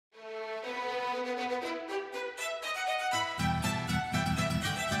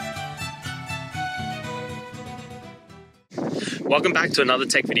welcome back to another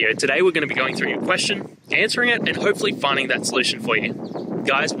tech video. Today we're going to be going through your question, answering it, and hopefully finding that solution for you.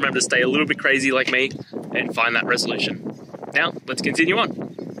 Guys, remember to stay a little bit crazy like me and find that resolution. Now, let's continue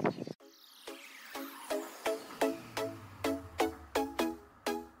on.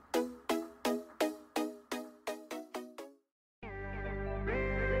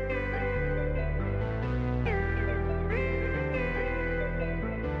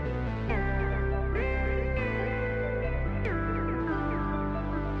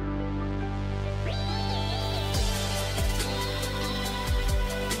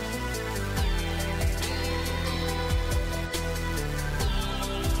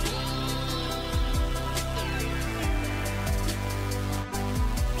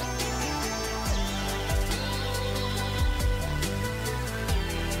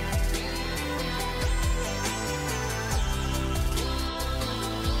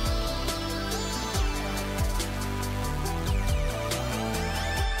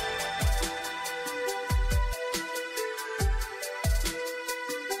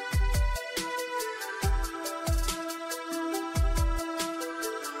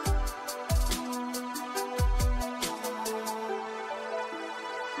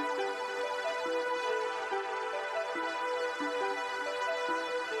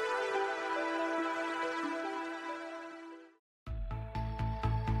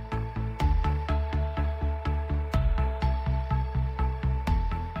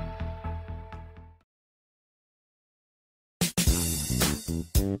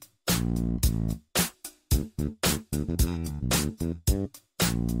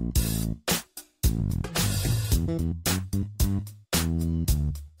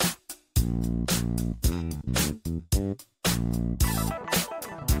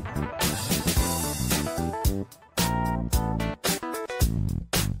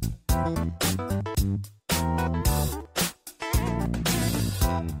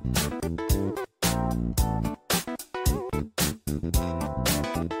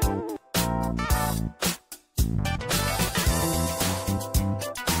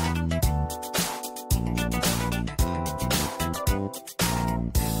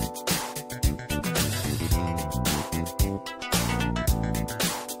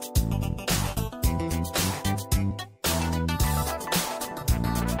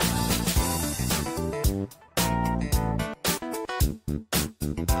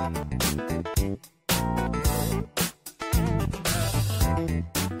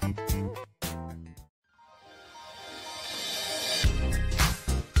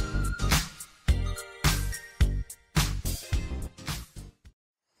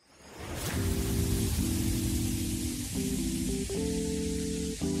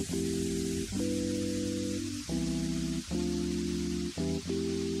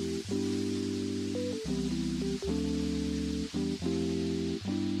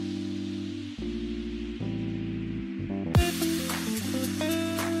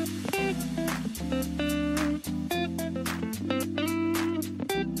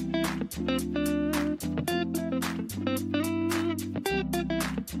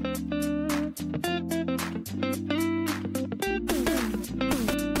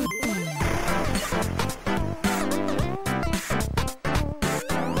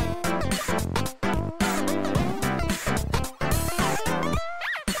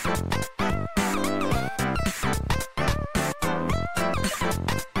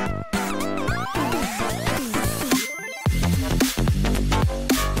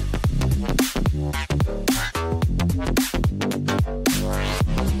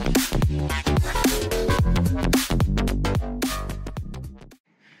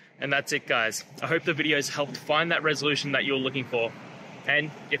 And that's it, guys. I hope the videos helped find that resolution that you're looking for.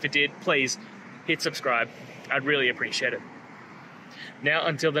 And if it did, please hit subscribe. I'd really appreciate it. Now,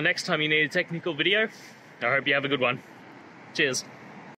 until the next time you need a technical video, I hope you have a good one. Cheers.